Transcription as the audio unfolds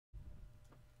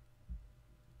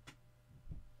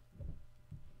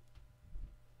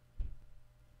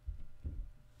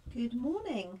Good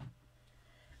morning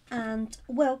and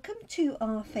welcome to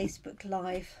our Facebook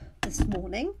Live this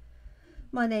morning.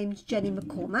 My name's Jenny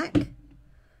McCormack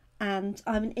and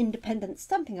I'm an independent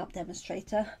Stampin' Up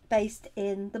demonstrator based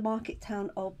in the market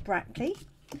town of Brackley,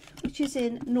 which is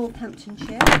in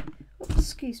Northamptonshire,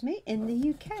 in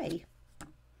the UK.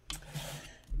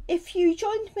 If you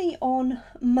joined me on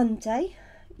Monday,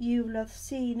 you will have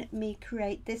seen me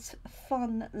create this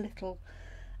fun little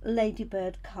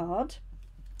Ladybird card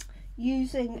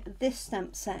using this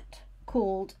stamp set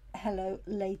called Hello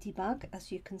Ladybug,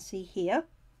 as you can see here.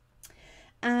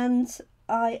 And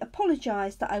I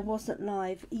apologise that I wasn't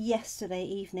live yesterday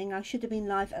evening. I should have been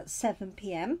live at 7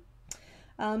 p.m.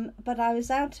 But I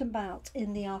was out and about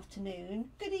in the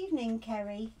afternoon. Good evening,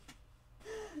 Kerry.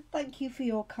 Thank you for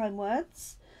your kind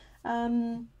words.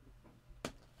 And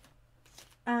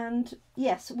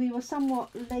yes, we were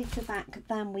somewhat later back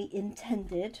than we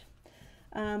intended.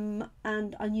 And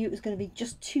I knew it was going to be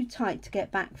just too tight to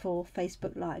get back for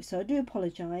Facebook Live, so I do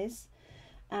apologise.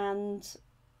 And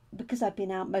because I've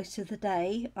been out most of the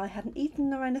day, I hadn't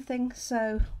eaten or anything,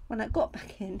 so when I got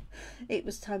back in it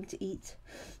was time to eat.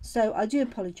 So I do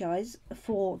apologise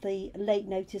for the late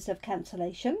notice of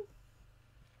cancellation,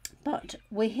 but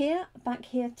we're back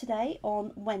here today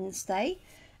on Wednesday,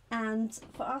 and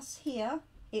for us here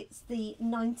it's the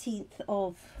 19th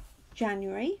of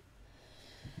January.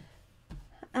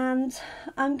 And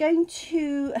I'm going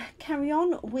to carry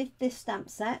on with this stamp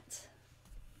set,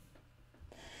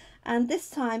 and this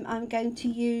time I'm going to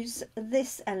use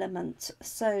this element,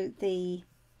 so the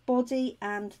body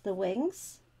and the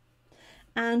wings,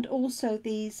 and also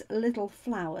these little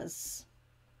flowers.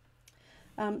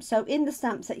 So in the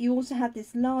stamp set you also have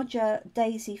this larger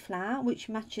daisy flower which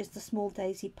matches the small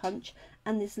daisy punch,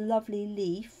 and this lovely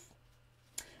leaf,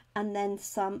 and then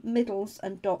some middles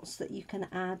and dots that you can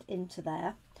add into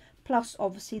there, plus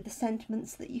obviously the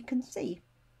sentiments that you can see.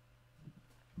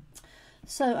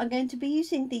 So I'm going to be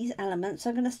using these elements.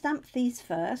 I'm going to stamp these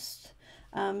first,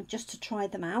 just to try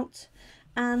them out,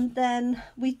 and then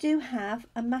we do have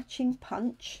a matching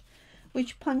punch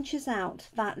which punches out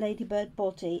that ladybird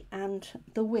body and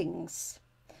the wings.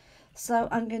 So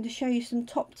I'm going to show you some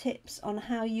top tips on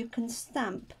how you can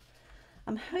stamp.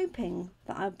 I'm hoping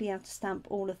that I'll be able to stamp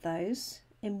all of those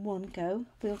in one go.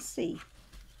 We'll see.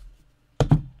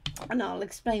 And I'll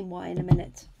explain why in a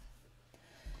minute.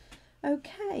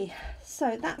 Okay,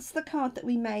 so that's the card that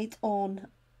we made on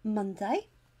Monday.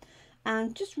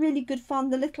 And just really good fun.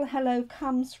 The little hello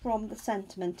comes from the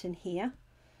sentiment in here.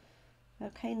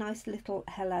 Okay, nice little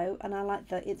hello. And I like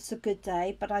that it's a good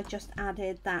day, but I just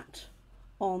added that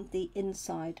on the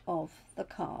inside of the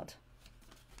card.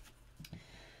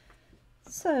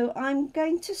 So I'm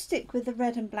going to stick with the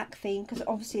red and black theme because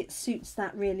obviously it suits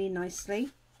that really nicely.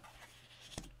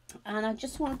 And I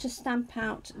just want to stamp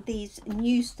out these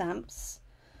new stamps.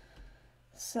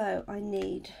 So I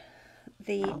need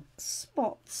the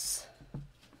spots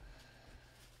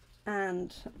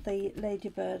and the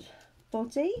ladybird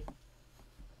body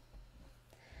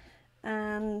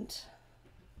and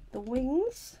the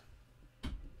wings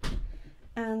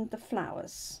and the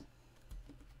flowers.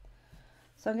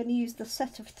 So I'm going to use the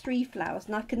set of 3 flowers,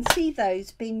 and I can see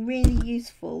those being really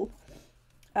useful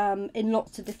in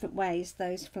lots of different ways,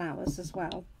 those flowers as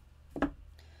well.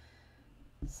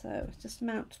 So just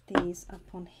mount these up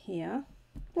on here.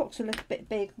 Blocks are a little bit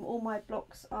big. All my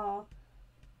blocks are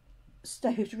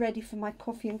stowed ready for my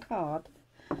coffee and card.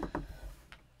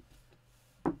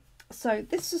 So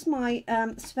this is my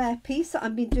spare piece that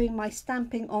I've been doing my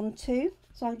stamping onto.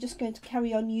 So I'm just going to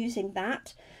carry on using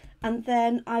that. And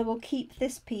then I will keep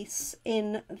this piece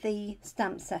in the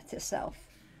stamp set itself.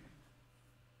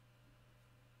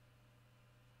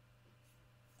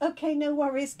 Okay, no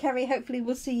worries, Kerry. Hopefully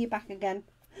we'll see you back again.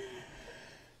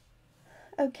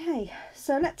 Okay,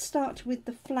 so let's start with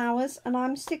the flowers. And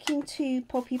I'm sticking to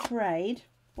Poppy Parade,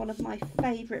 one of my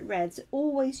favourite reds. It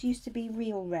always used to be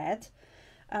real red.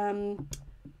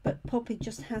 But Poppy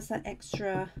just has that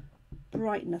extra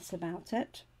brightness about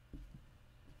it.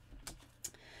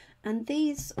 And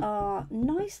these are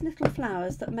nice little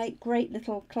flowers that make great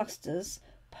little clusters,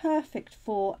 perfect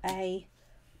for a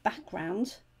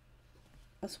background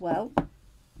as well.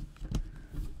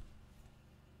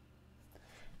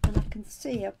 And I can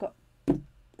see I've got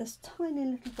this tiny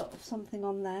little dot of something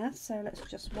on there, so let's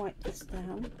just wipe this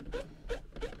down.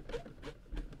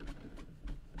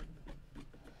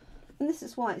 And this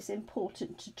is why it's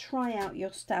important to try out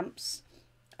your stamps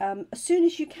as soon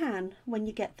as you can when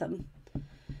you get them.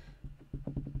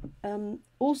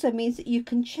 Also means that you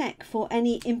can check for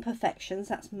any imperfections.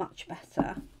 That's much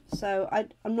better. So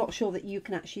I'm not sure that you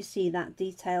can actually see that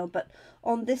detail, but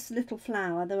on this little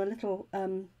flower there were little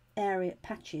area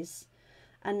patches,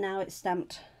 and now it's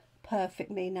stamped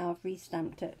perfectly. Now I've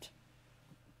re-stamped it.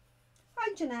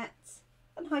 Hi Jeanette,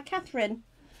 and hi Catherine.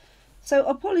 So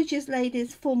apologies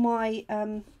ladies for my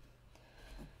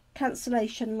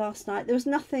cancellation last night. There was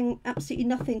nothing, absolutely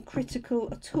nothing critical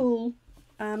at all.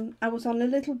 I was on a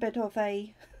little bit of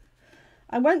a,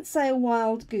 I won't say a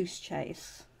wild goose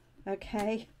chase,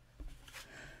 okay,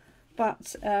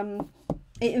 but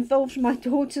it involved my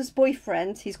daughter's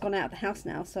boyfriend. He's gone out of the house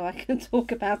now, so I can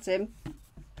talk about him.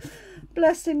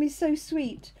 Bless him, he's so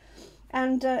sweet.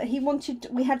 And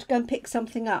we had to go and pick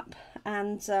something up,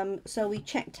 and so we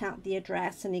checked out the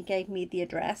address, and he gave me the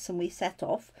address, and we set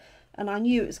off. And I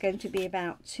knew it was going to be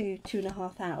about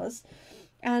 2.5 hours.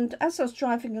 And as I was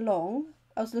driving along,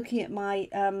 I was looking at my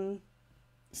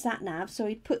sat nav, so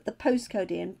he put the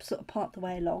postcode in sort of part the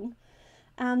way along,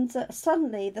 and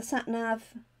suddenly the sat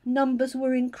nav numbers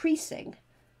were increasing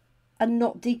and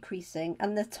not decreasing,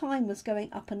 and the time was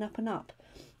going up and up and up,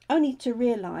 only to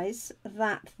realise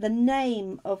that the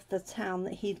name of the town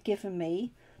that he'd given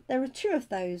me, there are 2 of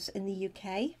those in the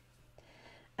UK,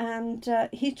 and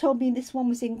he told me this one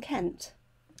was in Kent,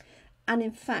 and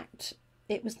in fact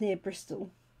it was near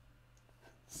Bristol.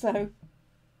 So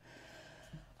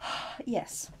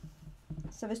yes,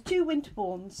 so there's 2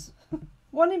 Winterbournes,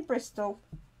 one in Bristol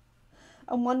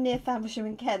and one near Faversham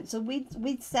in Kent. So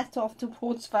we'd set off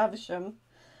towards Faversham,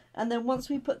 and then once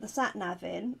we put the sat nav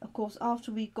in, of course,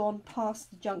 after we'd gone past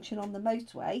the junction on the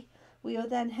motorway, we were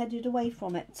then headed away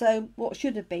from it. So what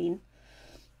should have been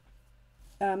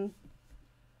a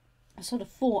sort of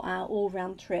 4-hour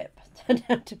all-round trip turned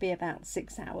out to be about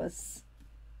 6 hours.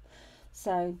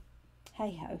 So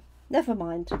hey ho, never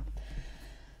mind.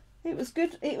 It was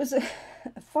good. It was a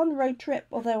fun road trip,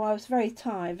 although I was very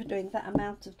tired for doing that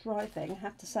amount of driving. I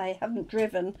have to say, I haven't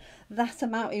driven that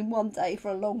amount in one day for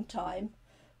a long time.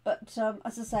 But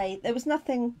as I say, there was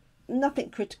nothing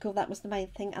critical. That was the main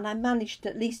thing, and I managed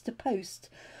at least to post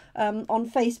on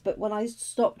Facebook when I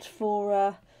stopped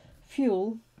for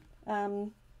fuel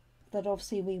that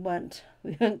obviously we weren't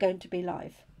going to be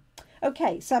live.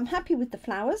 Okay, so I'm happy with the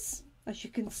flowers, as you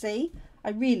can see. I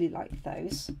really like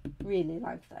those,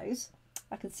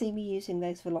 I can see me using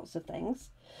those for lots of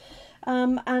things.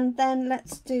 And then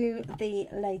let's do the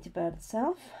Ladybird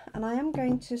itself, and I am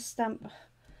going to stamp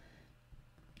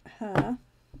her.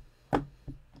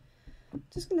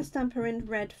 Just going to stamp her in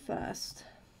red first,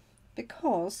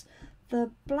 because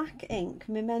the black ink,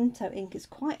 Memento ink, is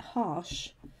quite harsh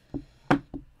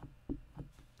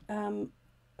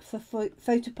for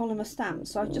photopolymer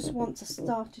stamps, so I just want to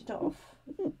start it off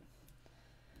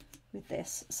with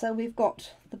this. So we've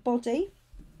got the body,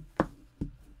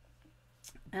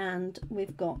 and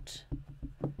we've got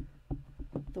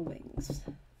the wings.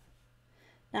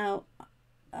 Now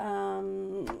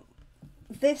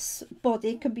this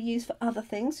body can be used for other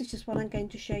things, which is what I'm going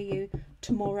to show you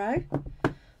tomorrow.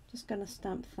 Just going to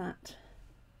stamp that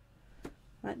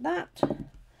like that,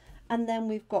 and then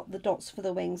we've got the dots for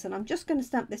the wings, and I'm just going to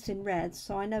stamp this in red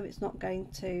so I know it's not going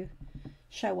to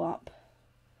show up,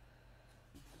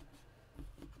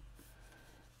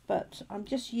 but I'm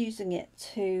just using it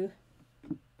to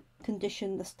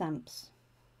condition the stamps.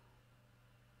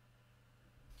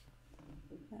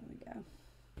 There we go.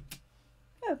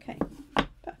 Okay,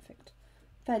 perfect.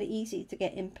 Fairly easy to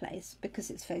get in place because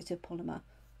it's photopolymer,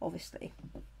 obviously.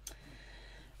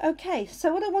 Okay,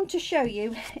 so what I want to show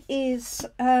you is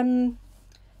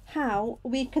how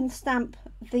we can stamp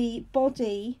the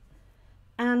body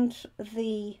and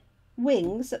the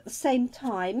wings at the same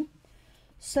time,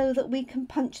 so that we can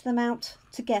punch them out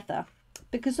together,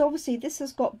 because obviously this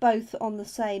has got both on the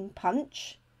same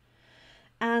punch,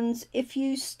 and if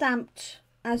you stamped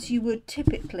as you would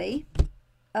typically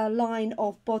a line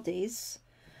of bodies,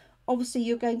 obviously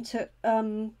you're going to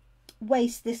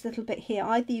waste this little bit here.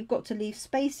 Either you've got to leave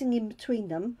spacing in between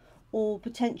them, or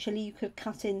potentially you could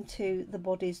cut into the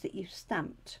bodies that you've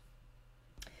stamped.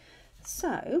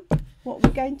 So what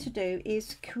we're going to do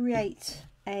is create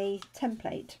a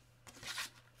template.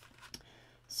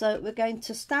 So we're going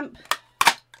to stamp,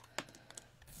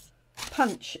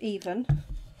 punch even,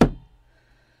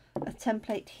 a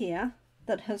template here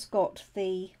that has got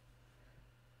the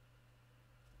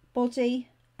body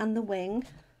and the wing,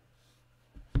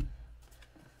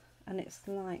 and it's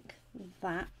like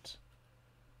that.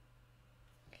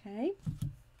 Okay,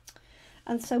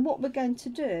 and so what we're going to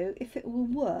do, if it will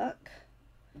work,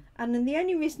 and then the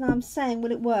only reason I'm saying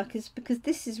will it work is because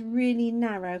this is really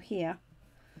narrow here,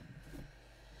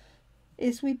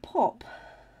 is we pop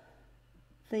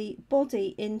the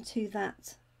body into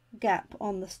that gap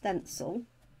on the stencil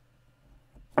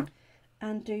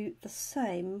and do the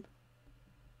same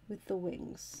with the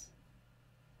wings.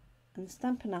 And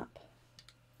Stampin' Up,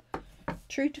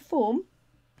 true to form,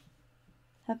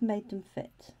 have made them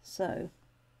fit. So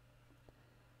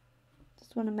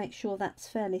just want to make sure that's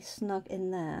fairly snug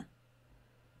in there.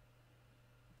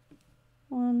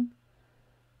 1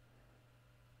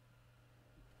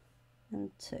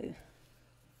 and 2.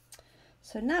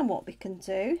 So now what we can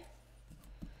do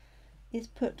is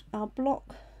put our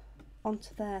block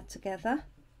onto there together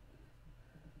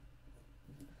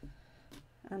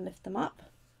and lift them up,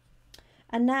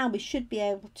 and now we should be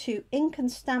able to ink and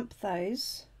stamp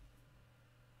those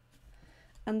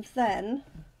and then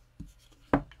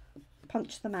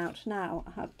punch them out. Now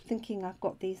I'm thinking I've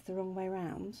got these the wrong way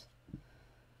around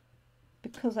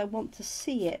because I want to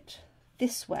see it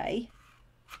this way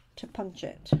to punch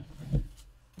it.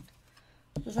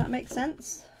 Does that make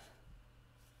sense?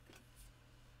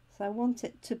 So I want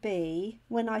it to be,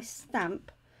 when I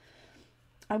stamp,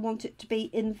 I want it to be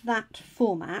in that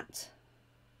format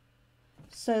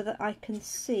so that I can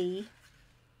see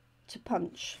to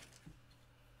punch.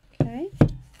 Okay.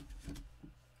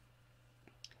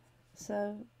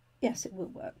 So yes, it will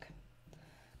work.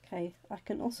 Okay, I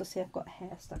can also see I've got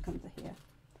hair stuck under here.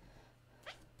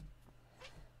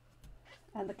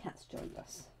 And the cat's joined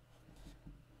us.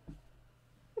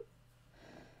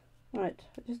 Right,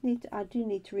 I do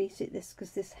need to reset this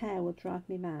because this hair will drive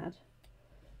me mad.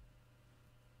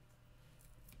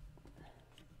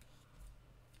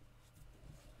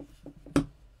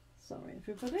 Sorry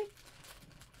everybody.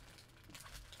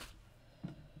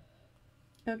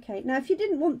 Okay, now if you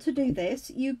didn't want to do this,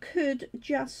 you could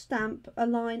just stamp a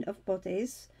line of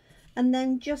bodies and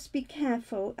then just be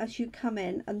careful as you come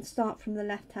in and start from the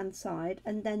left hand side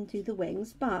and then do the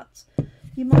wings, but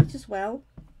you might as well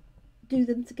do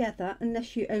them together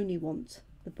unless you only want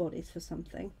the bodies for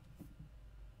something.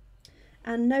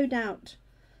 And no doubt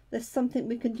there's something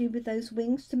we can do with those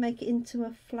wings to make it into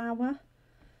a flower.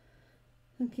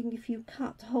 Thinking if you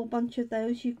cut a whole bunch of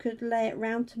those you could lay it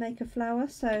round to make a flower,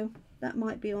 so that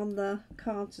might be on the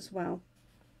cards as well.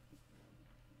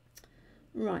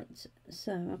 Right,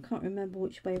 so I can't remember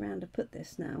which way round I put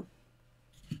this now.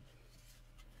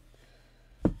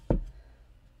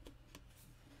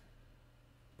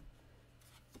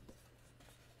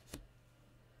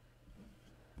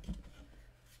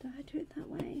 Did I do it that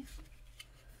way?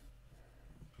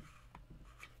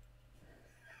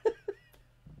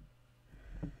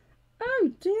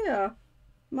 Oh dear,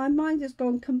 my mind has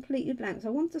gone completely blank, so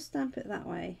I want to stamp it that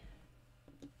way.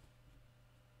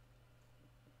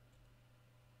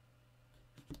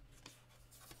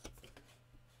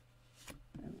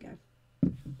 There we go.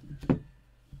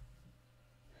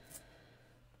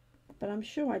 But I'm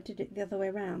sure I did it the other way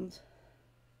around.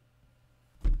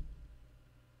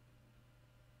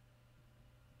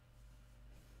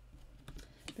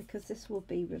 Because this will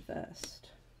be reversed.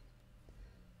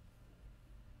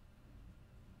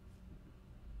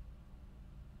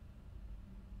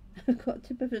 I've got a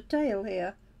tip of a tail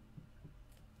here.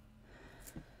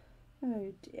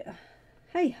 Oh dear.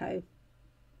 Hey ho.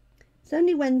 It's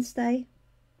only Wednesday.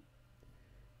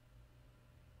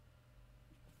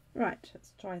 Right,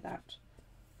 let's try that.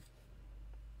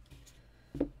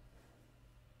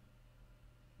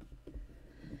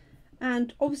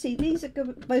 And obviously these are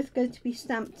both going to be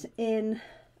stamped in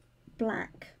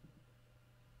black.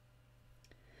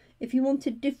 If you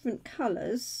wanted different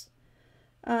colours,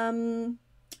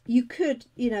 you could,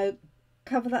 you know,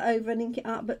 cover that over and ink it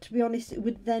up, but to be honest it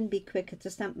would then be quicker to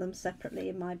stamp them separately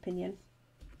in my opinion.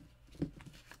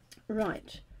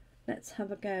 Right, let's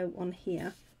have a go on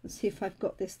here and see if I've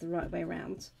got this the right way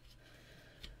around.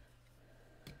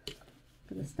 I'm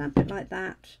going to stamp it like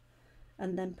that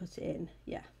and then put it in.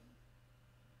 Yeah.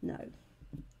 No.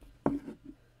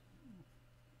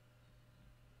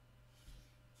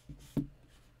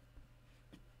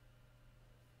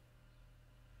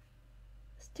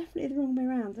 It's definitely the wrong way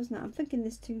around, isn't it? I'm thinking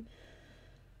this too.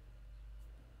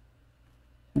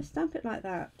 If I stamp it like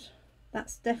that,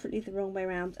 that's definitely the wrong way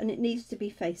around, and it needs to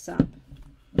be face up.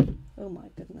 Oh my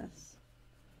goodness.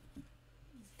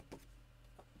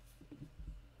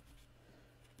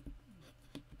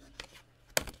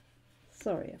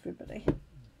 Sorry everybody.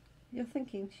 You're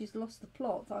thinking she's lost the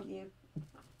plot, aren't you?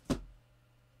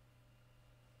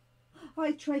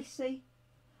 Hi Tracy.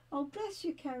 Oh bless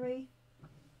you, Kerry.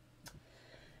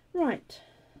 Right.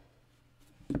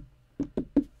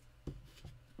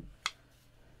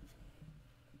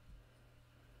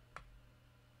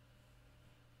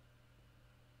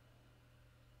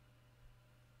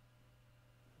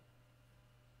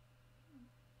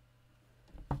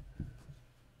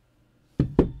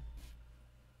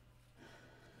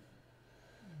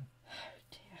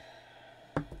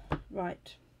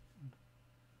 Right.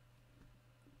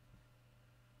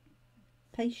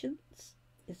 Patience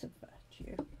is a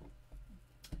virtue.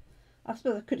 I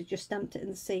suppose I could have just stamped it in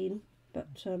the scene, but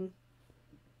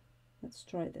let's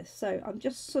try this. So I'm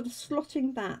just sort of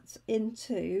slotting that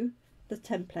into the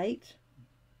template,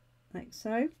 like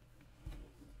so.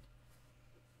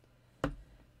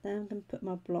 Then I'm going to put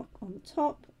my block on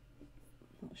top.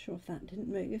 Not sure if that didn't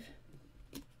move.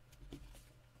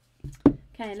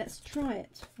 Okay, let's try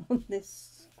it on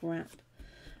this scrap.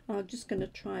 I'm just going to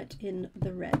try it in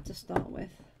the red to start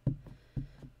with.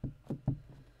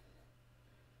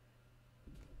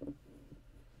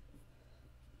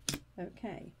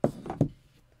 Okay.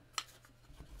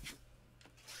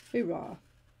 Hoorah.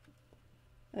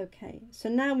 Okay, so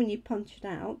now when you punch it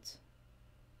out,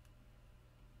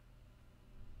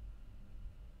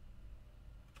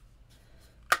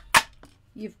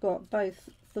 you've got both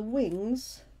the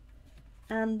wings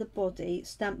and the body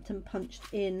stamped and punched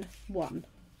in one.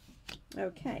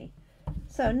 Okay,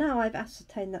 so now I've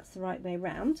ascertained that's the right way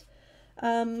round.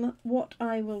 What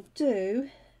I will do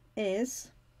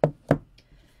is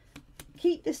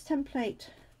keep this template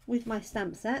with my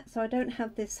stamp set so I don't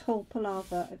have this whole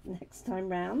palaver next time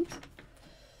round,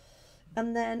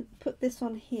 and then put this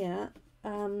on here.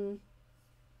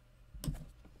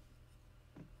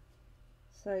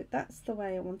 So that's the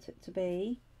way I want it to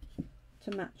be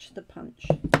to match the punch.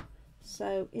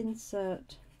 So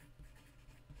insert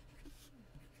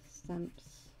stamps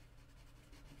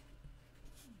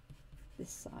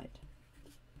this side.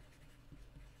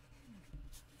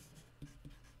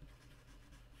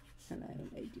 Hello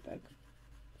Ladybug.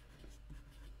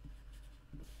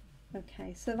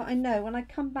 Okay, so that I know when I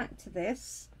come back to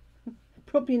this,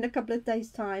 probably in a couple of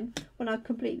days' time, when I've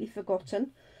completely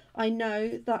forgotten, I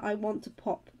know that I want to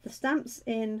pop the stamps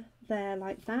in there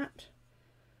like that,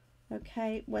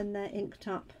 okay, when they're inked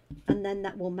up, and then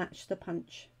that will match the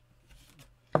punch.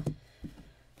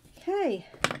 Okay,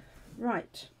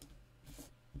 right,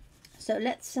 so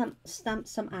let's stamp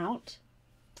some out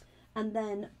and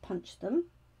then punch them.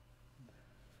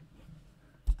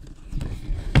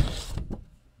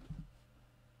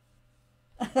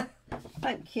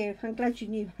 Thank you, I'm glad you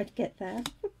knew I'd get there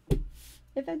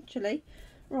eventually.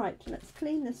 Right, let's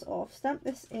clean this off, stamp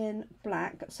this in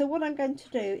black. So what I'm going to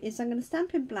do is I'm going to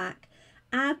stamp in black,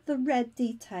 add the red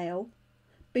detail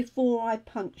before I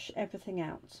punch everything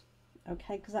out,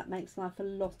 okay, because that makes life a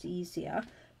lot easier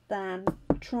than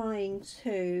trying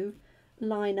to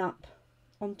line up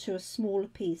onto a smaller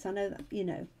piece. I know that, you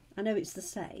know, I know it's the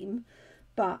same,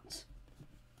 but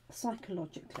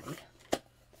psychologically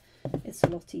it's a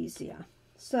lot easier.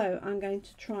 So I'm going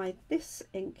to try this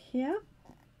ink here,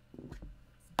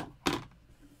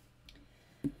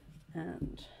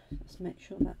 and let's make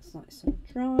sure that's nice and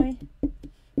dry.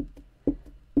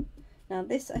 Now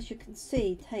this, as you can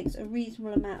see, takes a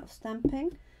reasonable amount of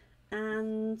stamping,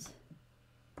 and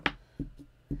I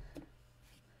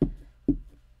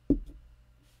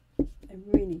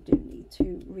really do need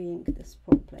to re-ink this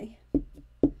properly.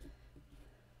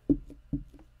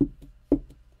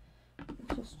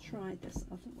 Let's just try this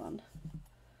other one.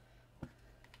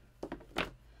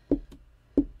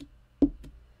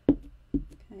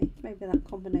 Okay, maybe that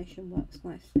combination works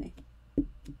nicely.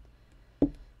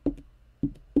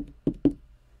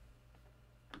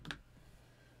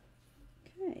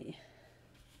 Okay,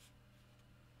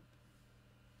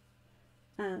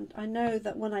 and I know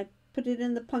that when I put it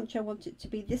in the punch, I want it to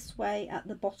be this way at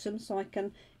the bottom, so I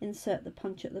can insert the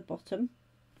punch at the bottom.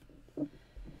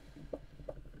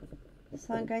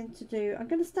 So I'm going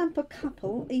to stamp a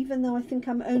couple, even though I think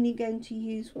I'm only going to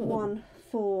use one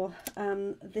for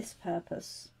this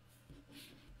purpose.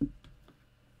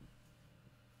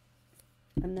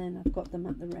 And then I've got them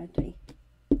at the ready.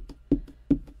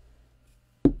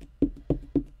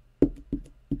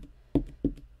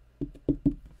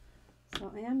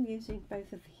 So I am using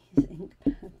both of these ink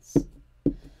pads.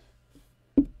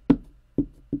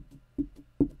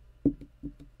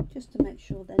 Just to make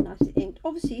sure they're nicely inked.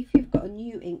 Obviously, if you've got a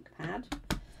new ink pad,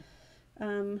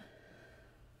 then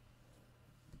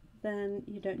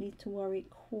you don't need to worry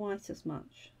quite as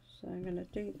much. So I'm going to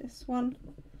do this one.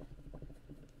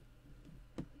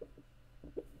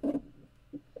 There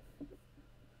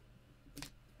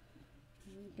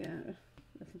we go. A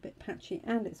little bit patchy,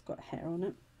 and it's got hair on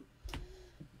it.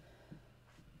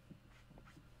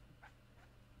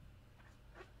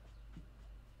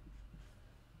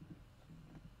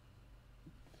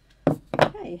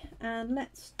 Okay, and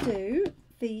let's do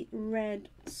the red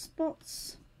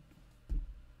spots,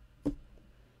 which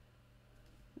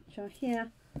are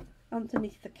here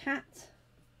underneath the cat.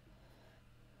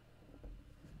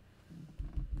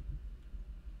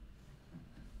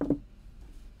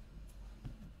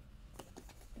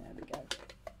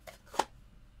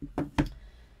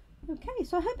 Okay,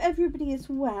 so I hope everybody is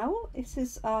well. This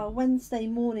is our Wednesday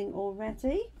morning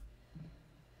already.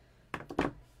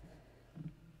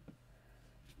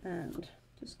 And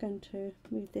just going to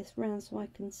move this round so I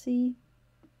can see.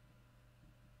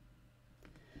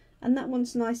 And that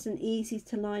one's nice and easy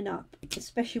to line up,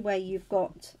 especially where you've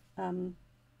got, have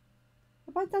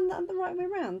I done that the right way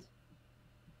around?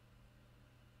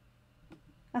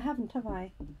 I haven't, have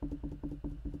I?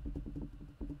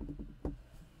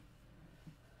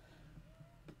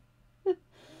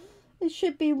 It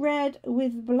should be red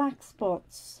with black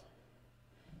spots.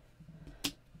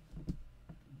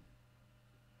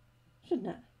 Shouldn't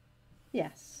it?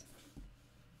 Yes.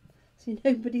 See,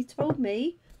 nobody told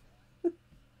me.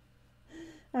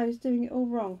 I was doing it all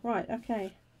wrong. Right,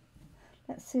 okay.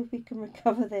 Let's see if we can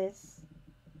recover this.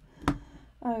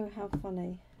 Oh, how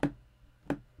funny.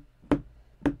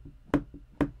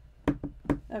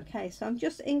 Okay, so I'm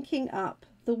just inking up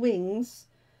the wings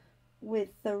with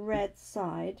the red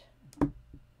side.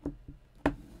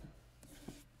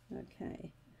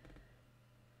 Okay.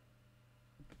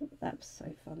 That was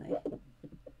so funny.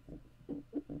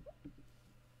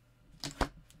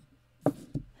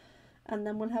 And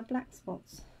then we'll have black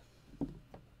spots.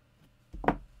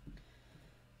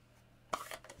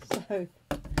 So,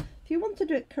 if you want to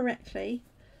do it correctly,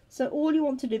 so all you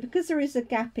want to do, because there is a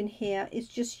gap in here, is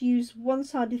just use one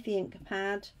side of the ink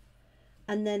pad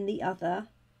and then the other.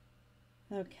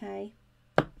 Okay.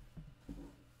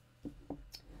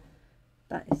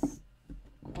 That is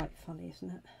quite funny,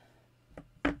 isn't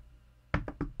it?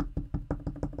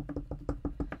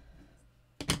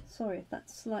 Sorry if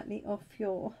that's slightly off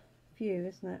your view,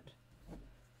 isn't it?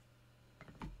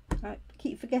 I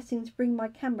keep forgetting to bring my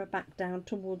camera back down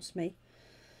towards me.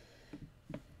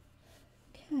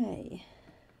 Okay.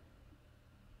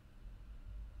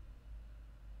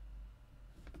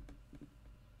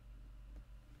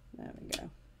 There we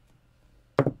go.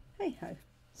 Hey ho.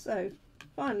 So,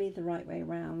 finally the right way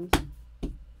around.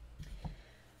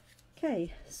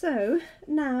 Okay, so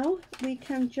now we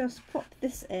can just pop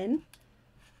this in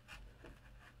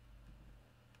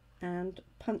and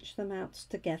punch them out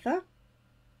together.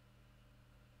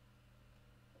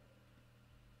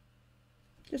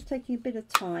 Just taking a bit of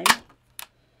time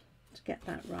to get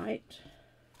that right.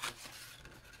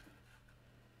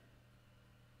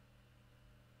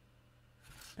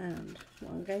 And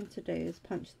what I'm going to do is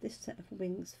punch this set of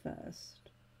wings first.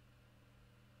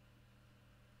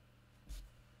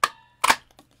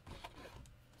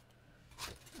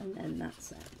 And then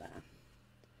that's out there.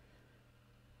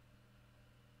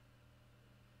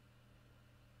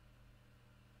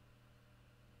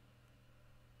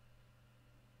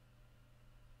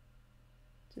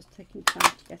 Just taking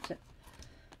time to get it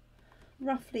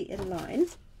roughly in line.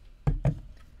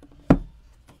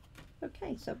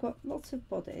 Okay, so I've got lots of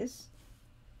bodies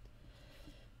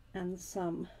and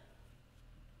some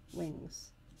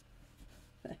wings.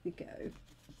 There we go.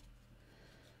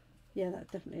 Yeah,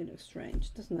 that definitely looks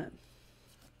strange, doesn't it?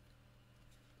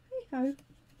 Hey ho.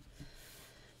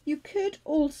 You could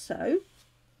also,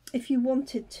 if you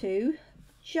wanted to,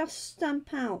 just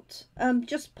stamp out,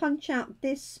 just punch out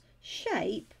this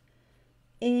shape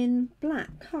in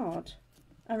black card.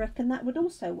 I reckon that would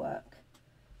also work.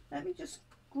 Let me just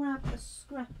grab a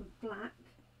scrap of black.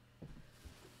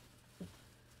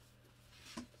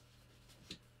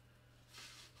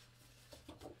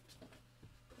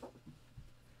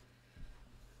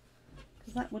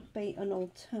 Because that would be an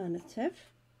alternative.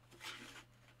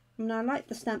 I mean, I like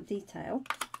the stamp detail,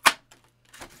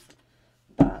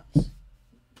 but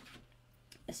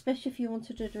especially if you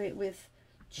wanted to do it with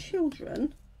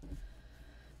children,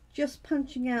 just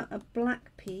punching out a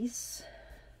black piece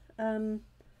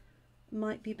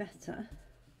might be better.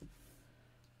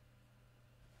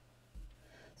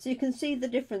 So you can see the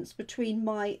difference between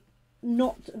my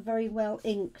not very well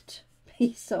inked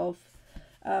piece of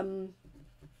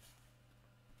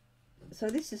so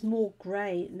this is more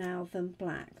grey now than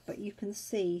black, but you can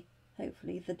see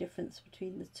hopefully the difference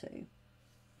between the two.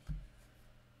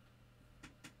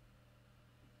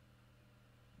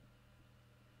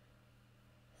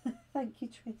 Thank you,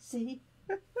 Tracy.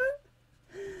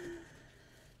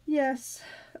 Yes.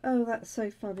 Oh, that's so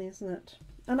funny, isn't it?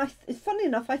 And funny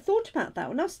enough, I thought about that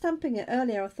when I was stamping it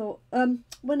earlier. I thought,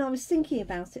 when I was thinking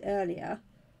about it earlier,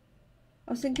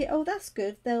 I was thinking, oh, that's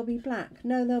good. They'll be black.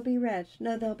 No, they'll be red.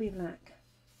 No, they'll be black.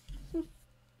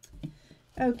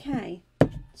 Okay.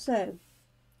 So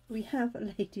we have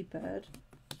a ladybird.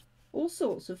 All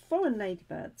sorts of foreign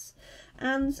ladybirds,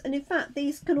 and in fact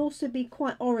these can also be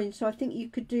quite orange, so I think you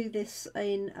could do this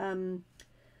in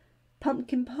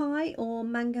pumpkin pie or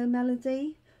mango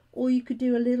melody, or you could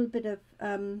do a little bit of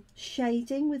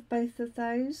shading with both of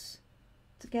those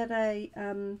to get a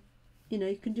you know,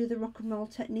 you can do the rock and roll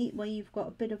technique where you've got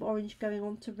a bit of orange going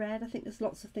on to red. I think there's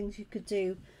lots of things you could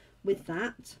do with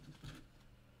that.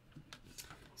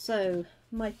 So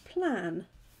my plan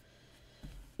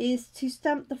is to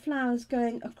stamp the flowers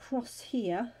going across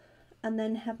here and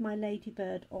then have my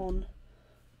ladybird on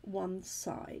one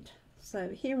side. So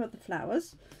here are the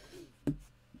flowers,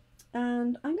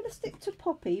 and I'm going to stick to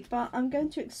poppy, but I'm going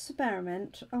to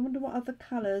experiment. I wonder what other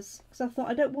colours, because I thought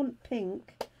I don't want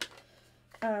pink,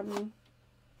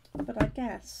 but I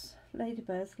guess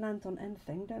ladybirds land on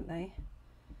anything, don't they?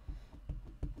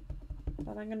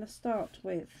 But I'm going to start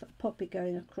with poppy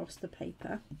going across the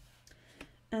paper,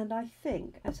 and I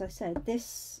think, as I said,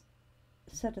 this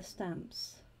set of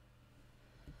stamps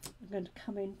are going to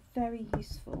come in very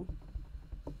useful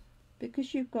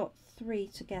because you've got 3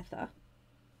 together.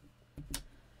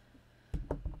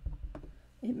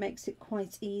 It makes it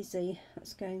quite easy. I'm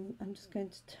just going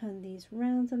to turn these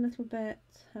round a little bit,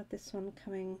 have this one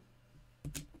coming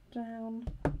down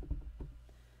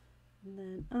and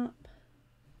then up.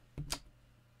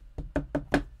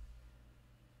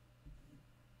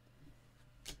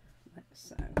 Like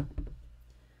so.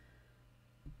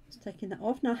 Just taking that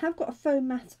off. Now I have got a foam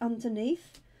mat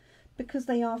underneath because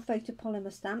they are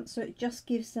photopolymer stamps, so it just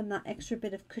gives them that extra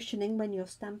bit of cushioning when you're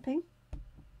stamping.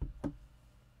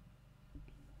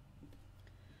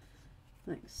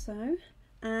 Like so.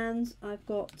 And I've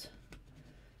got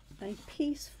a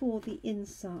piece for the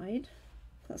inside.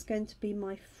 That's going to be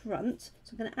my front.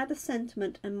 So I'm going to add a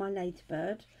sentiment and my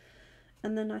ladybird.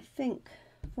 And then I think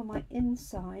for my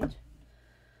inside,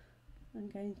 I'm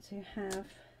going to have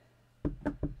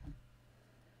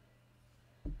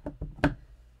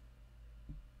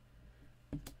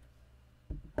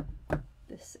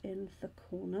this in the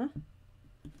corner.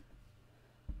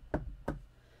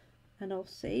 And I'll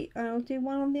do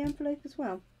one on the envelope as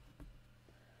well.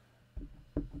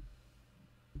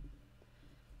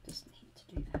 Just need to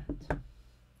do that.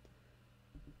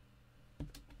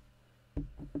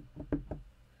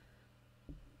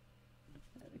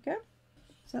 There we go.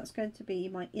 So that's going to be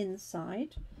my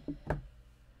inside.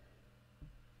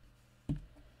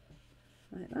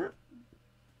 Like that.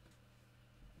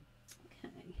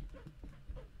 Okay.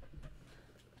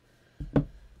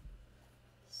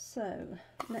 So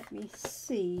let me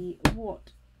see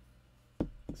what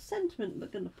sentiment we're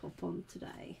going to pop on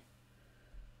today.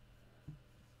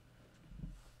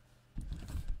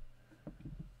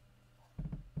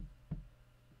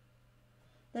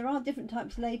 There are different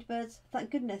types of ladybirds,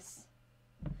 thank goodness.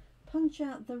 Punch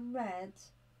out the red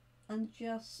and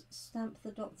just stamp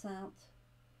the dots out.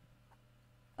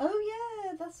 Oh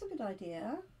yeah, that's a good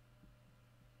idea.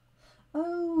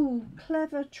 Oh,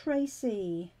 clever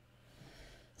Tracy.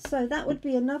 So that would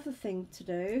be another thing to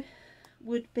do,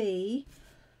 would be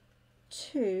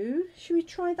to, should we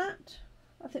try that?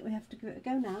 I think we have to give it a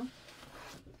go now.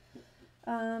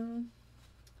 Have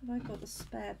I got a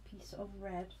spare piece of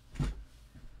red?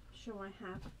 Sure I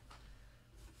have.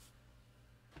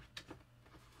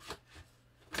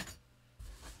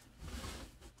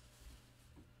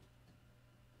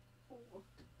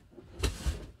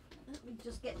 Let me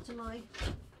just get to my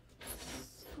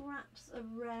scraps of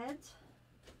red.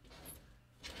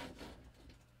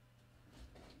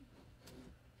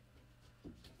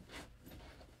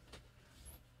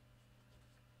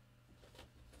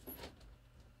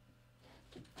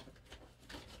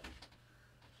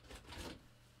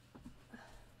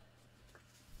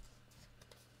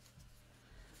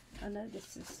 I know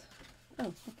this is,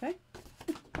 oh, okay.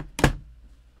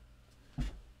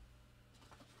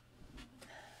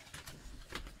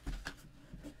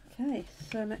 Okay,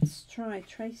 so let's try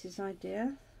Tracy's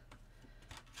idea.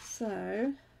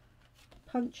 So,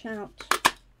 punch out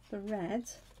the red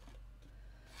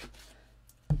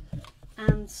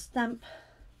and stamp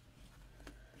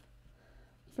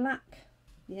black.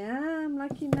 Yeah, I'm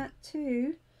liking that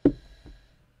too.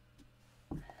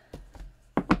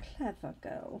 Clever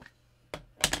girl.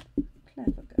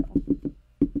 Clever girl.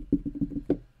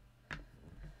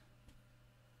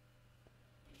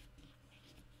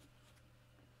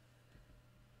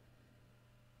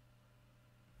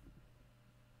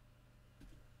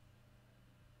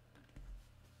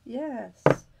 Yes.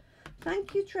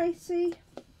 Thank you, Tracy.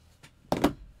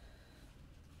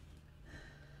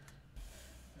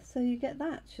 So you get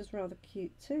that, which is rather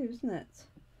cute too, isn't it?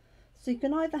 So you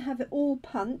can either have it all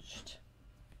punched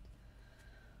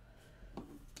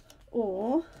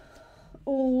or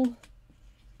all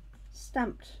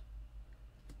stamped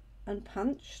and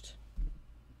punched,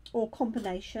 or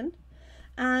combination.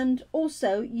 And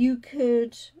also you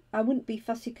could, I wouldn't be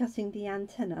fussy cutting the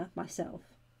antenna myself,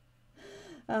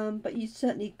 but you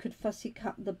certainly could fussy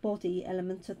cut the body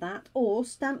element of that, or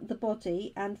stamp the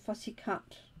body and fussy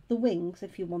cut the wings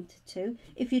if you wanted to,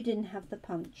 if you didn't have the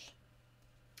punch.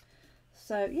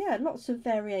 So yeah, lots of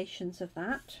variations of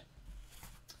that.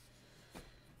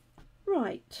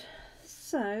 Right,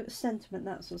 so sentiment,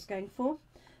 that's what I was going for.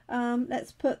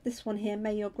 Let's put this one here,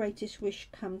 may your greatest wish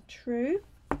come true.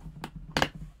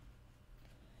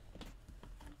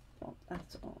 Pop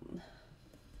that on.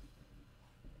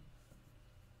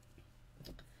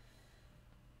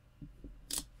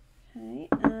 Okay,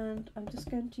 and I'm just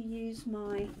going to use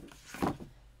my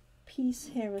piece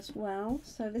here as well.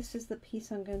 So this is the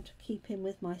piece I'm going to keep in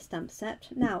with my stamp set.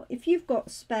 Now, if you've got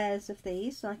spares of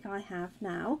these, like I have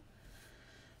now,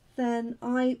 then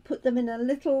I put them in a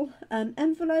little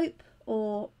envelope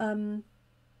or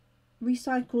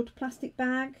recycled plastic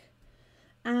bag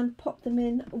and pop them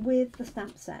in with the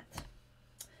stamp set,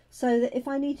 so that if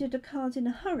I needed a card in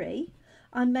a hurry,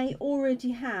 I may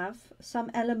already have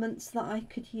some elements that I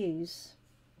could use.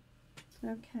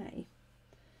 Okay.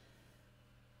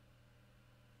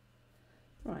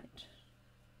 Right.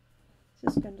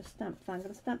 Just going to stamp that. I'm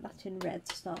going to stamp that in red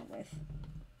to start with.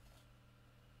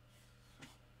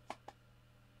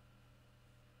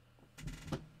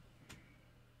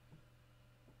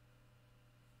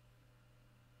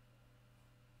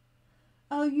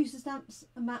 Oh, use the stamps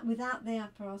mat without the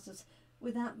apparatus,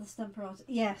 without the stamp apparatus.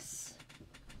 Yes,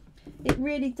 it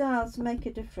really does make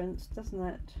a difference, doesn't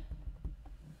it?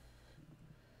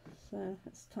 So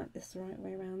let's type this the right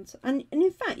way around. And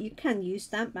in fact, you can use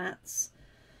stamp mats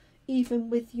even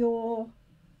with your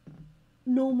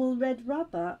normal red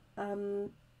rubber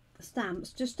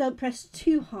stamps. Just don't press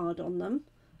too hard on them,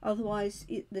 otherwise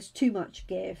there's too much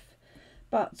give.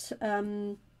 But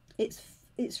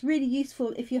it's really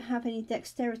useful if you have any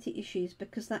dexterity issues,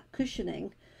 because that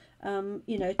cushioning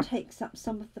you know, takes up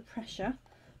some of the pressure,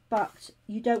 but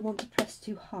you don't want to press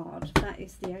too hard. That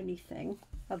is the only thing,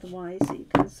 otherwise it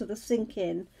can sort of sink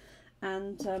in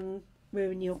and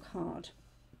ruin your card.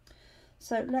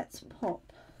 So let's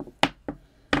pop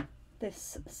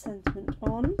this sentiment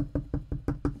on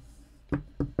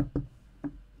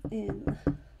in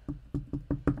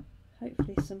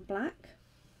hopefully some black.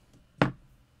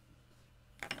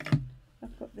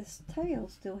 I've got this tail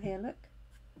still here, look.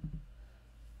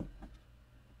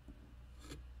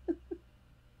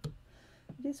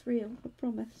 It is real, I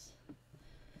promise.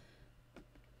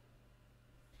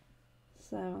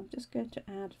 So I'm just going to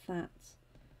add that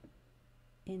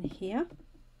in here.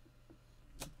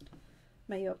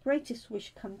 May your greatest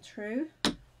wish come true.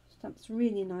 That's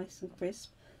really nice and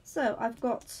crisp. So I've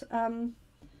got,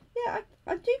 yeah,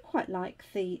 I do quite like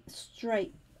the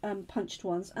straight punched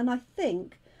ones, and I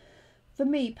think for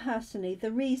me personally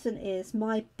the reason is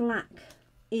my black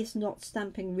is not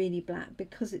stamping really black,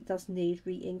 because it does need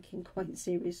re-inking quite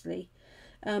seriously.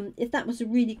 If that was a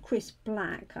really crisp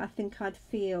black, I think I'd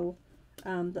feel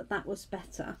that was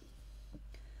better.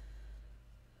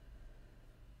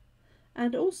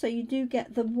 And also you do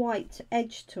get the white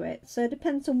edge to it, so it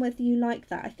depends on whether you like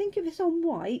that. I think if it's on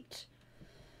white,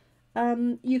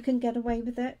 you can get away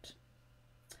with it.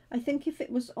 I think if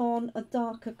it was on a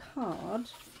darker card,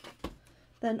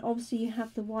 then obviously you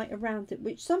have the white around it,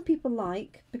 which some people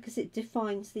like because it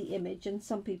defines the image and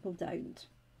some people don't.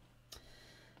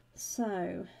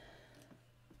 So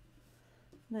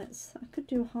let's, I could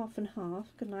do half and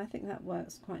half, couldn't I? I think that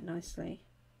works quite nicely,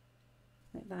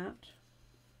 like that.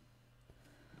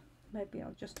 Maybe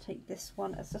I'll just take this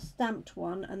one as a stamped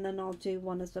one, and then I'll do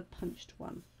one as a punched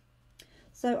one.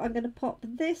 So I'm going to pop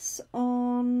this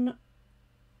on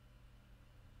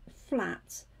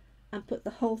flat and put the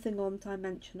whole thing on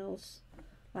dimensionals,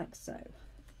 like so.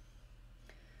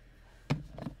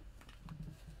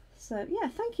 So yeah,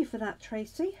 thank you for that,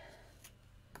 Tracy.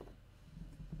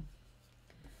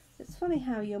 It's funny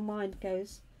how your mind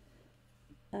goes,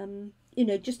 you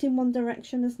know, just in one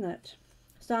direction, isn't it?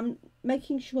 So I'm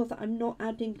making sure that I'm not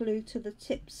adding glue to the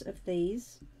tips of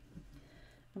these.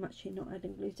 I'm actually not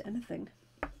adding glue to anything.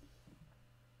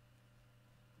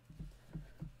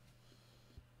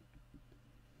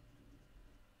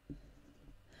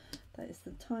 That is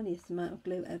the tiniest amount of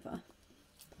glue ever.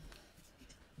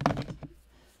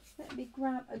 Let me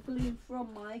grab a glue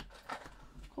from my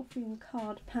coffee and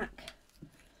card pack.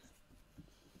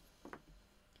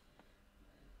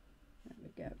 There we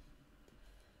go.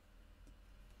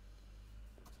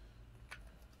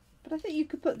 But I think you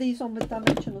could put these on with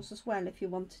dimensionals as well if you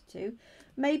wanted to.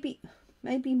 Maybe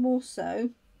more so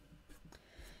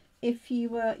if you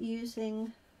were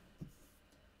using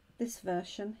this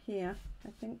version here, I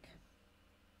think.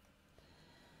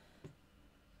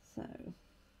 So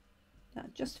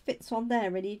that just fits on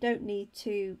there really. You don't need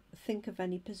to think of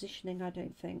any positioning, I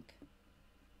don't think.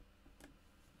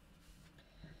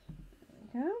 There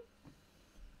we go.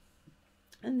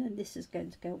 And then this is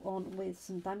going to go on with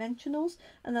some dimensionals,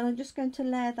 and then I'm just going to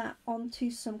layer that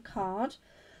onto some card.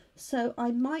 So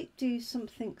I might do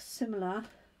something similar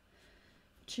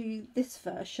to this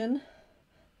version,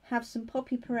 have some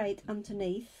Poppy Parade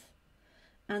underneath,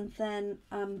 and then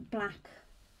black,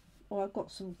 or I've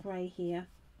got some grey here.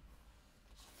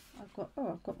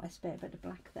 I've got my spare bit of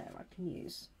black there I can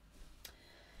use.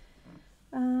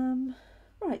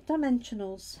 Right,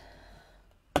 dimensionals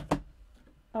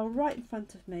are right in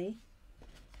front of me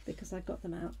because I got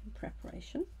them out in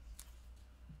preparation.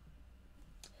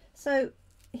 So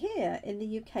here in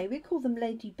the UK we call them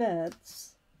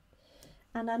Ladybirds,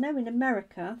 and I know in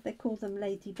America they call them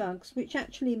Ladybugs, which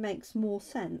actually makes more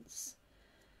sense.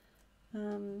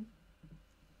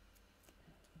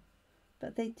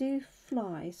 But they do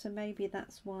fly, so maybe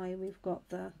that's why we've got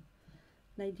the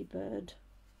Ladybird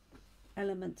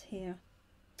element here.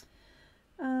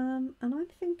 And I'm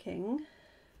thinking,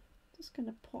 just going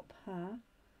to pop her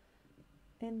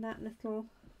in that little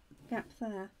gap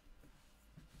there.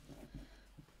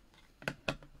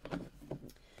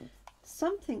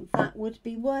 Something that would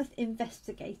be worth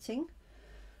investigating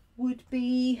would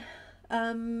be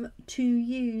to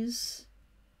use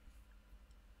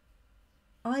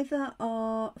either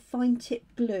our fine tip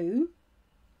glue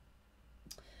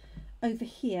over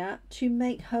here to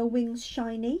make her wings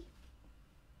shiny,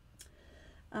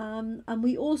 and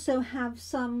we also have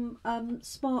some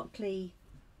sparkly,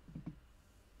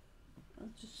 I'll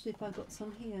just see if I've got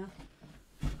some here.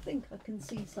 I think I can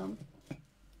see some.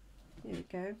 Here we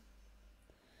go.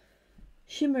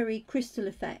 Shimmery crystal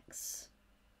effects,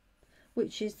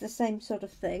 which is the same sort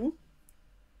of thing.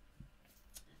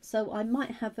 So I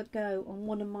might have a go on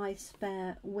one of my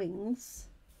spare wings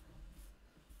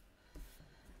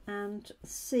and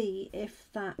see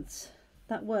if that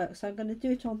works. So I'm going to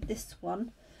do it on this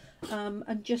one,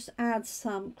 and just add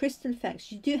some crystal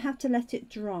effects. You do have to let it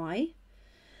dry,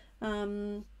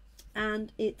 and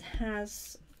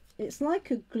it's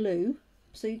like a glue,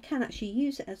 so you can actually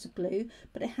use it as a glue,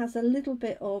 but it has a little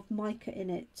bit of mica in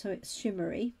it, so it's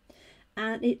shimmery,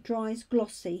 and it dries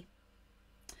glossy.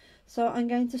 So I'm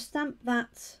going to stamp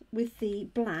that with the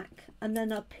black and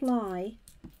then apply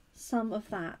some of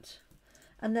that,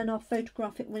 and then I'll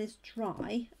photograph it when it's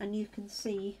dry and you can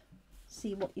see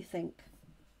what you think.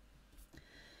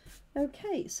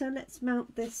 Okay, so let's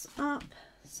mount this up.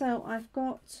 So I've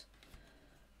got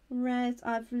red,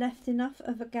 I've left enough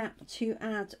of a gap to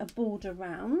add a border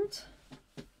round,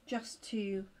 just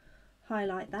to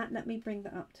highlight that. Let me bring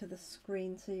that up to the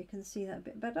screen so you can see that a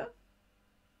bit better.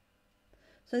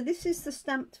 So this is the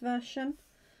stamped version,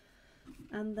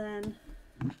 and then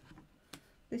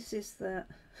this is the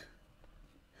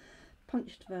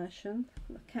punched version.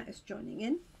 The cat is joining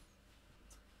in.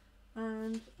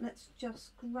 And let's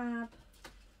just grab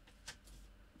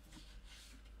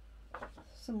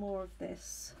some more of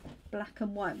this black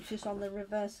and white, which is on the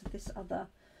reverse of this other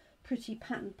pretty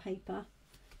pattern paper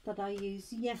that I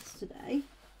used yesterday.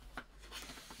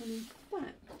 And in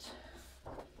fact,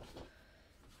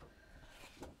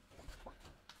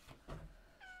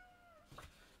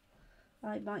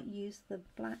 I might use the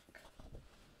black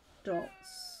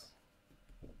dots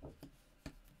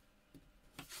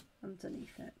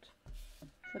underneath it.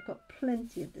 So I've got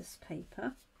plenty of this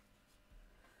paper,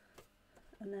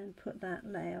 and then put that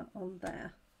layer on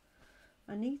there.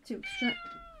 I need to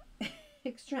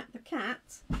extract the cat,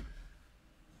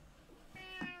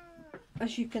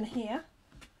 as you can hear,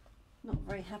 not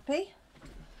very happy,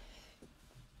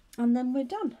 and then we're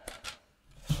done.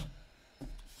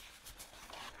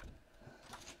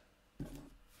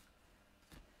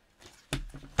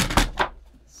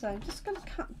 So I'm just going to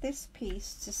cut this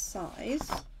piece to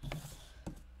size.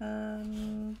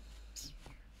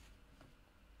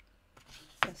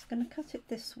 Just going to cut it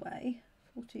this way,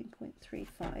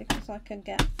 14.35, because I can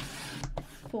get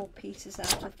 4 pieces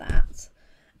out of that.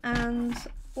 And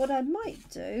what I might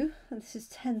do, and this is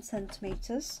 10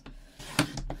 centimetres,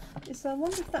 is I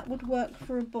wonder if that would work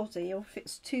for a body or if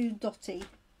it's too dotty.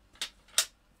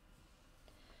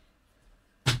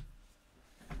 I'm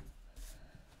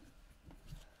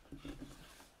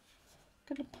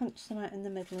going to punch some out in the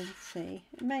middle and see.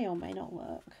 It may or may not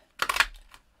work.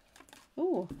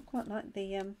 Oh, quite like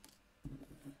the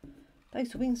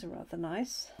those wings are rather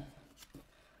nice.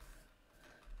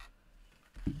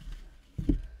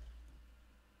 It's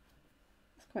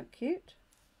quite cute.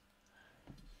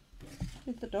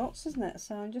 with the dots, isn't it?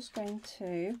 So I'm just going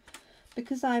to,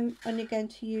 because I'm only going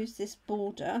to use this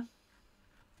border,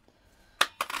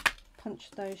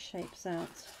 punch those shapes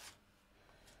out.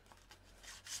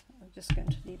 I'm just going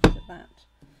to leave it at that.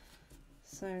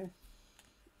 So,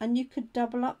 and you could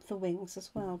double up the wings as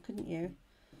well, couldn't you?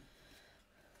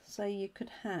 So you could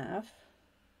have,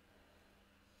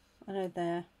 I know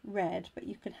they're red, but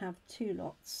you could have 2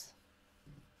 lots.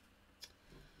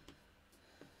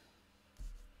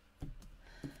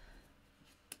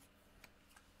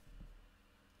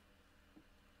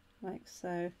 Like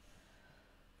so.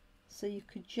 So you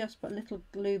could just put a little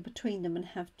glue between them and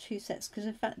have 2 sets, because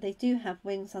in fact they do have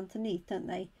wings underneath, don't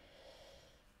they?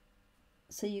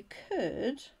 So you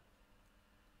could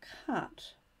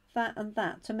cut that and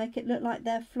that to make it look like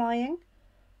they're flying.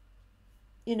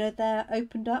 You know, they're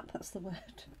opened up, that's the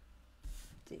word.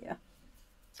 Dear.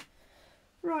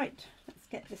 Right, let's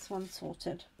get this one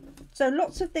sorted. So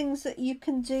lots of things that you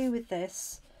can do with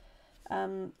this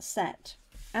set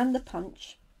and the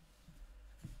punch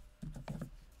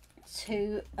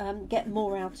to get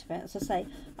more out of it. As I say,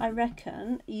 I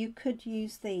reckon you could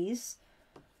use these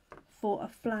for a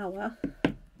flower.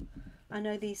 I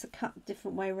know these are cut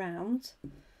different way round,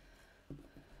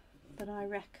 but I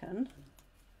reckon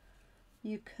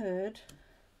you could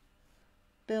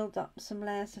build up some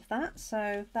layers of that.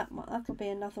 So that'll be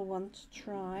another one to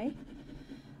try.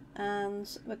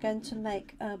 And we're going to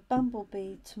make a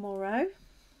bumblebee tomorrow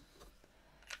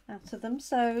out of them.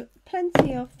 So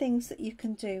plenty of things that you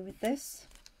can do with this,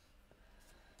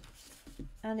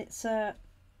 and it's a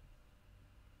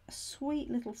sweet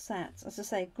little set. As I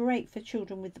say, great for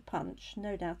children with the punch,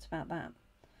 no doubt about that.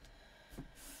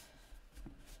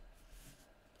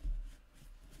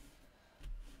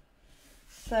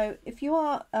 So if you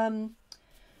are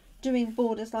doing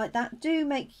borders like that, do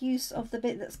make use of the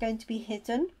bit that's going to be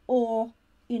hidden, or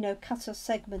you know, cut a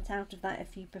segment out of that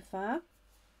if you prefer.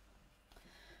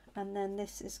 And then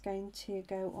this is going to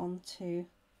go on to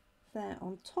there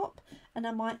on top, and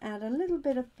I might add a little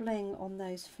bit of bling on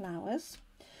those flowers.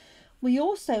 We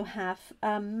also have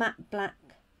matte black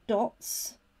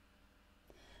dots,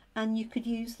 and you could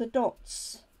use the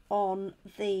dots on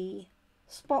the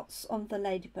spots on the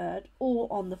ladybird or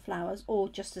on the flowers, or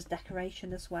just as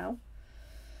decoration as well.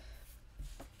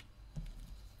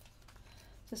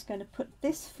 Just going to put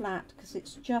this flat because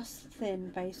it's just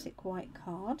thin basic white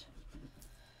card.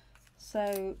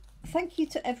 So thank you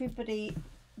to everybody.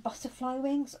 Butterfly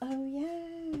wings, oh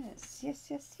yes, yes,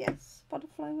 yes, yes,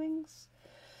 butterfly wings,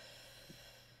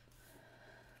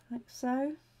 like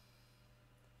so.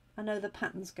 I know the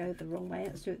patterns go the wrong way,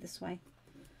 let's do it this way.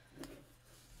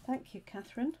 Thank you,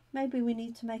 Catherine. Maybe we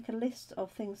need to make a list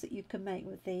of things that you can make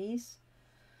with these,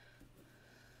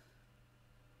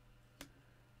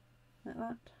 like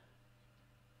that.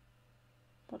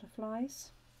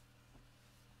 Butterflies.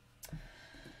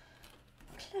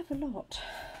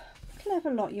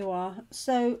 Clever lot you are.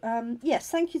 So yes,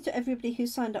 thank you to everybody who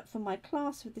signed up for my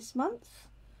class for this month.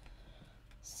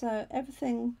 So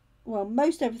everything, well,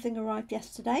 most everything arrived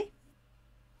yesterday,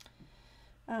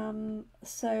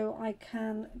 so I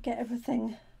can get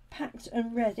everything packed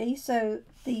and ready. So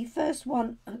the first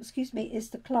one, excuse me,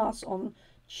 is the class on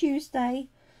Tuesday.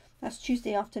 That's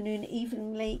Tuesday afternoon,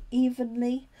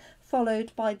 evenly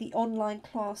followed by the online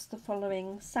class the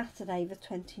following Saturday, the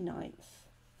 29th.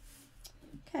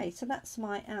 Okay, so that's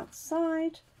my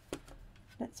outside.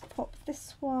 Let's pop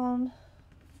this one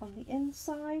on the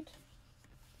inside.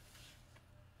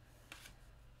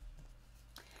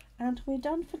 And we're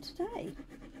done for today.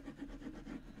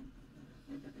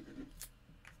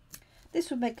 This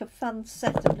would make a fun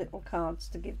set of little cards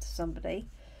to give to somebody.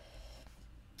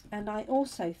 And I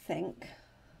also think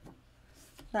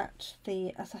that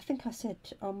as I think I said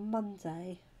on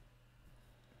Monday,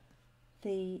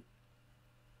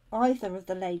 either of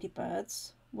the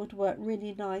ladybirds would work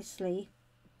really nicely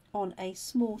on a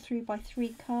small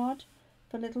 3x3 card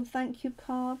for little thank you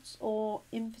cards or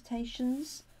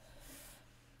invitations,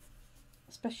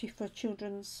 especially for a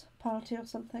children's party or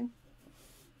something.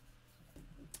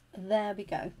 There we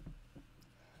go.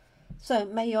 So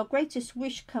may your greatest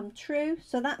wish come true.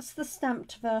 So that's the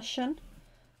stamped version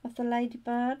of the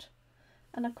ladybird,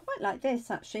 and I quite like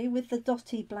this actually with the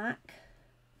dotty black.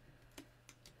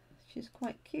 She's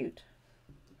quite cute.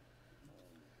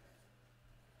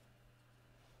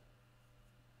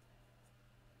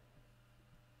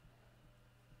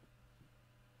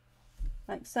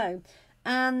 Like so.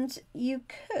 And you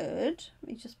could, let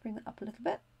me just bring that up a little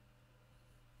bit.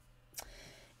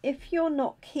 If you're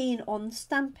not keen on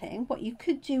stamping, what you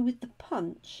could do with the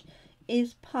punch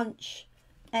is punch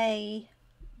a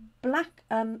black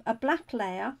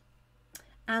layer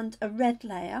and a red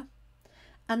layer,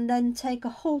 and then take a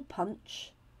hole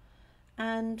punch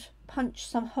and punch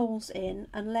some holes in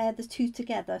and layer the two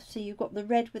together, so you've got the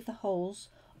red with the holes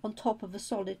on top of a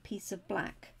solid piece of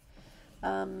black.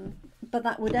 But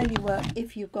that would only work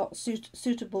if you've got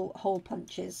suitable hole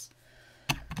punches.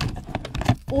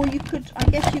 Or you could, I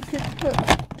guess you could put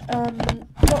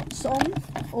dots on,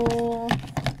 or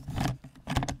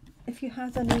if you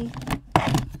had any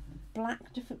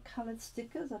black different coloured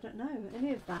stickers, I don't know,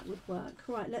 any of that would work.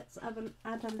 Right, let's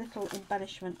add a little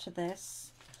embellishment to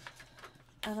this.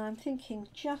 And I'm thinking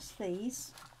just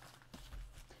these.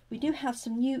 We do have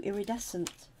some new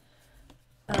iridescent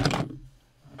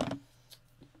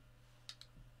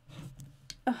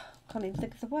can't even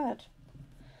think of the word.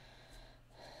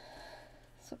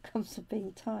 That's what comes from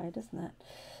being tired, isn't it?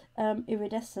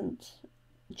 Iridescent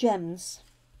gems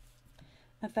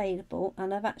available,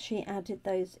 and I've actually added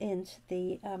those into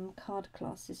the card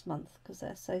class this month because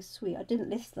they're so sweet. I didn't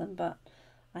list them, but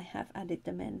I have added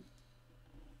them in.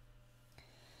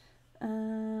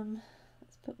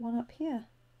 Let's put one up here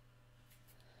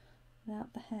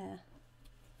without the hair.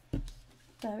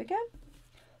 There we go.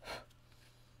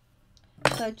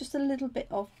 So just a little bit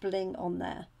of bling on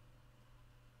there.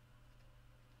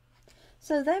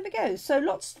 So there we go. So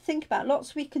lots to think about,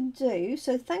 lots we can do.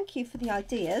 So thank you for the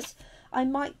ideas. I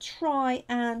might try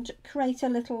and create a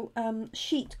little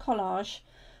sheet collage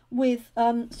with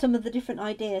some of the different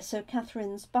ideas. So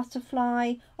Catherine's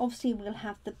butterfly, obviously we'll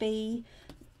have the bee,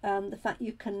 the fact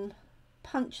you can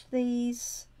punch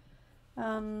these,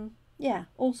 yeah,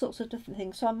 all sorts of different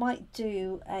things. So I might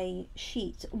do a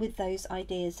sheet with those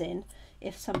ideas in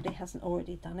if somebody hasn't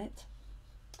already done it.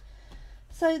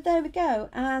 So there we go,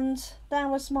 and that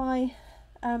was my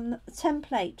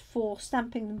template for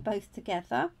stamping them both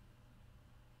together.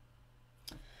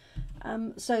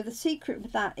 So the secret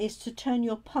with that is to turn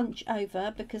your punch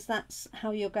over, because that's how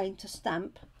you're going to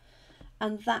stamp,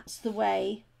 and that's the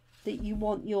way that you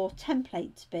want your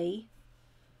template to be.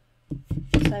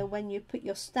 So when you put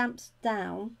your stamps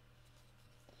down,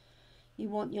 you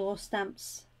want your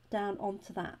stamps down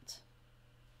onto that.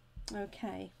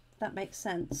 Okay, that makes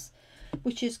sense,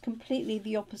 which is completely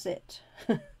the opposite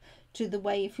to the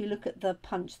way if you look at the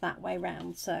punch that way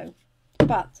round. So,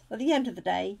 but at the end of the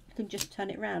day, you can just turn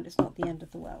it round. It's not the end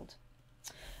of the world.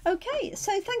 Okay,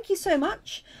 so thank you so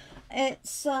much.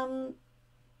 It's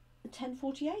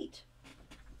 10:48.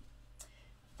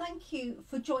 Thank you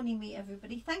for joining me,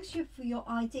 everybody. Thanks you for your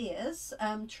ideas,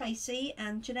 Tracy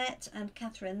and Jeanette and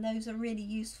Catherine. Those are really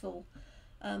useful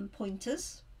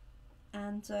pointers,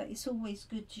 and it's always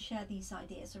good to share these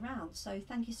ideas around. So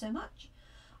thank you so much.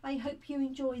 I hope you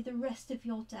enjoy the rest of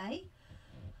your day.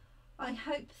 I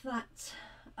hope that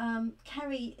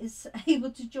Kerry is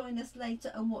able to join us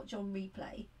later and watch on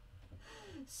replay.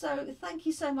 So thank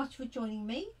you so much for joining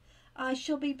me. I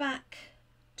shall be back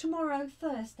tomorrow,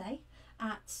 Thursday,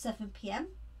 at 7 p.m.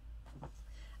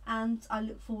 and I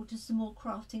look forward to some more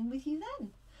crafting with you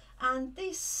then. And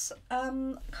this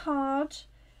card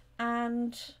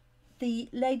and the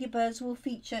Ladybirds will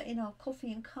feature in our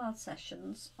coffee and card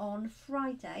sessions on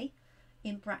Friday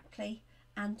in Brackley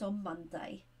and on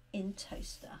Monday in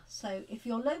Toaster. So if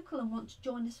you're local and want to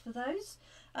join us for those,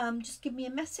 just give me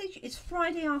a message. It's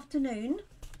Friday afternoon,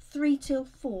 3 till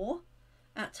 4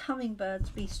 at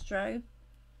Hummingbird's Bistro,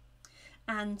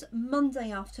 and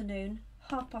Monday afternoon,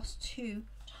 2:30 to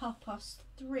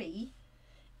 3:30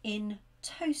 in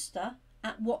Toaster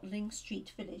at Watling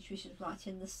Street Village, which is right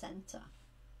in the centre.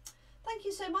 Thank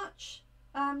you so much.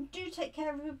 Do take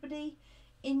care, everybody.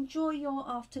 Enjoy your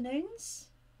afternoons,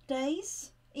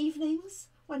 days, evenings,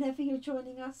 whenever you're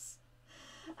joining us.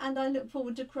 And I look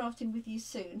forward to crafting with you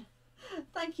soon.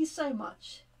 Thank you so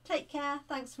much. Take care.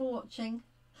 Thanks for watching.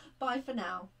 Bye for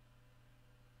now.